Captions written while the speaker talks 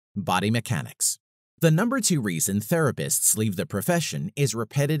Body mechanics. The number 2 reason therapists leave the profession is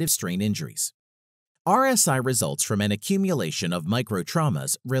repetitive strain injuries. RSI results from an accumulation of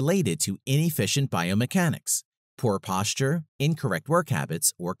microtraumas related to inefficient biomechanics, poor posture, incorrect work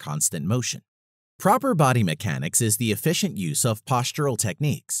habits, or constant motion. Proper body mechanics is the efficient use of postural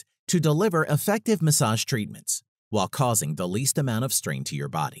techniques to deliver effective massage treatments while causing the least amount of strain to your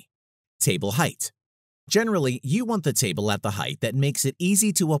body. Table height. Generally, you want the table at the height that makes it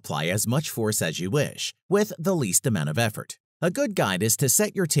easy to apply as much force as you wish, with the least amount of effort. A good guide is to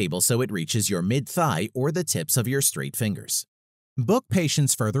set your table so it reaches your mid-thigh or the tips of your straight fingers. Book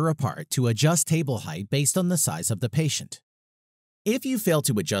patients further apart to adjust table height based on the size of the patient. If you fail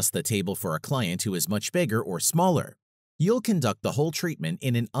to adjust the table for a client who is much bigger or smaller, you'll conduct the whole treatment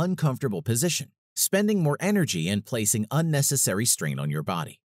in an uncomfortable position, spending more energy and placing unnecessary strain on your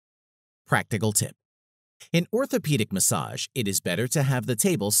body. Practical tip. In orthopedic massage, it is better to have the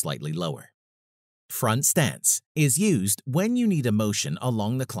table slightly lower. Front stance is used when you need a motion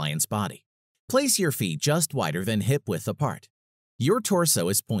along the client's body. Place your feet just wider than hip width apart. Your torso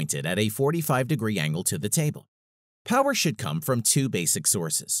is pointed at a 45-degree angle to the table. Power should come from 2 basic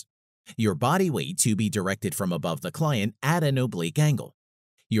sources. Your body weight to be directed from above the client at an oblique angle.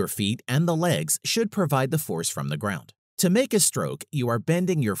 Your feet and the legs should provide the force from the ground. To make a stroke, you are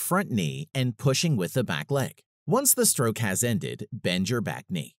bending your front knee and pushing with the back leg. Once the stroke has ended, bend your back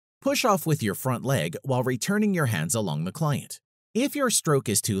knee. Push off with your front leg while returning your hands along the client. If your stroke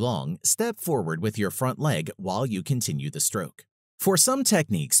is too long, step forward with your front leg while you continue the stroke. For some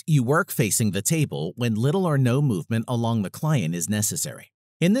techniques, you work facing the table when little or no movement along the client is necessary.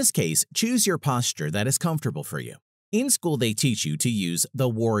 In this case, choose your posture that is comfortable for you. In school, they teach you to use the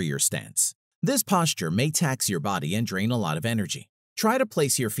warrior stance. This posture may tax your body and drain a lot of energy. Try to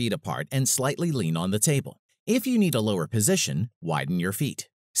place your feet apart and slightly lean on the table. If you need a lower position, widen your feet.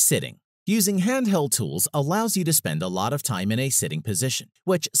 Sitting. Using handheld tools allows you to spend a lot of time in a sitting position,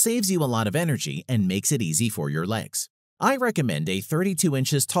 which saves you a lot of energy and makes it easy for your legs. I recommend a 32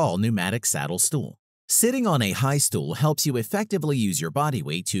 inches tall pneumatic saddle stool. Sitting on a high stool helps you effectively use your body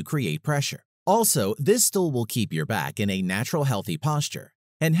weight to create pressure. Also, this stool will keep your back in a natural, healthy posture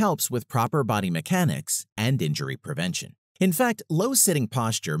and helps with proper body mechanics and injury prevention. In fact, low sitting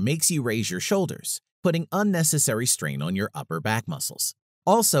posture makes you raise your shoulders, putting unnecessary strain on your upper back muscles.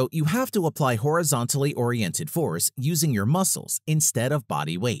 Also, you have to apply horizontally oriented force using your muscles instead of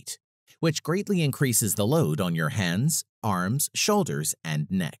body weight, which greatly increases the load on your hands, arms, shoulders, and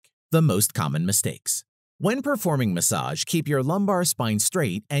neck. The most common mistakes. When performing massage, keep your lumbar spine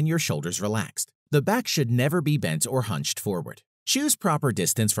straight and your shoulders relaxed. The back should never be bent or hunched forward. Choose proper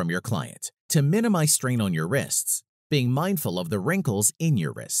distance from your client to minimize strain on your wrists, being mindful of the wrinkles in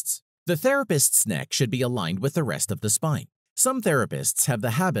your wrists. The therapist's neck should be aligned with the rest of the spine. Some therapists have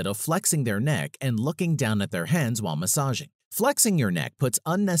the habit of flexing their neck and looking down at their hands while massaging. Flexing your neck puts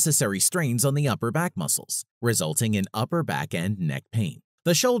unnecessary strains on the upper back muscles, resulting in upper back and neck pain.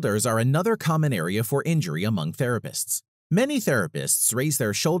 The shoulders are another common area for injury among therapists. Many therapists raise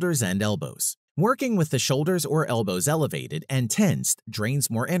their shoulders and elbows. Working with the shoulders or elbows elevated and tensed drains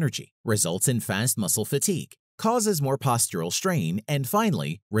more energy, results in fast muscle fatigue, causes more postural strain, and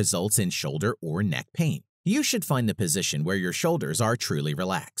finally, results in shoulder or neck pain. You should find the position where your shoulders are truly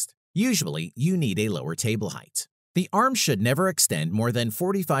relaxed. Usually, you need a lower table height. The arms should never extend more than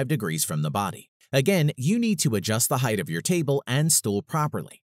 45 degrees from the body. Again, you need to adjust the height of your table and stool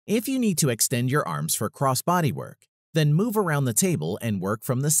properly. If you need to extend your arms for cross-body work, then move around the table and work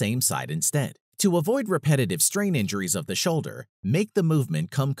from the same side instead. To avoid repetitive strain injuries of the shoulder, make the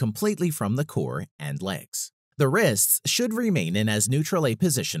movement come completely from the core and legs. The wrists should remain in as neutral a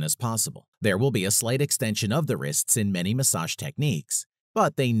position as possible. There will be a slight extension of the wrists in many massage techniques,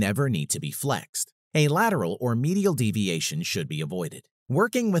 but they never need to be flexed. A lateral or medial deviation should be avoided.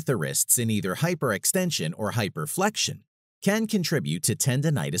 Working with the wrists in either hyperextension or hyperflexion can contribute to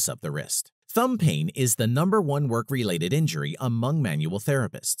tendinitis of the wrist. Thumb pain is the #1 work-related injury among manual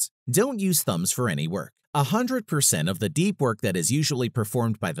therapists. Don't use thumbs for any work. 100% of the deep work that is usually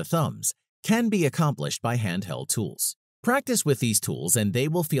performed by the thumbs can be accomplished by handheld tools. Practice with these tools and they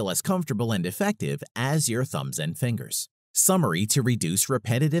will feel as comfortable and effective as your thumbs and fingers. Summary to reduce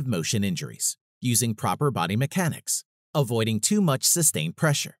repetitive motion injuries. Using proper body mechanics. Avoiding too much sustained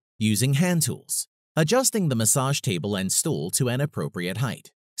pressure. Using hand tools. Adjusting the massage table and stool to an appropriate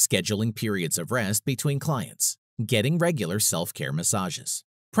height. Scheduling periods of rest between clients. Getting regular self-care massages.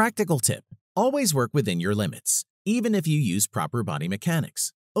 Practical tip. Always work within your limits, even if you use proper body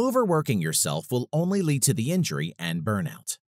mechanics. Overworking yourself will only lead to the injury and burnout.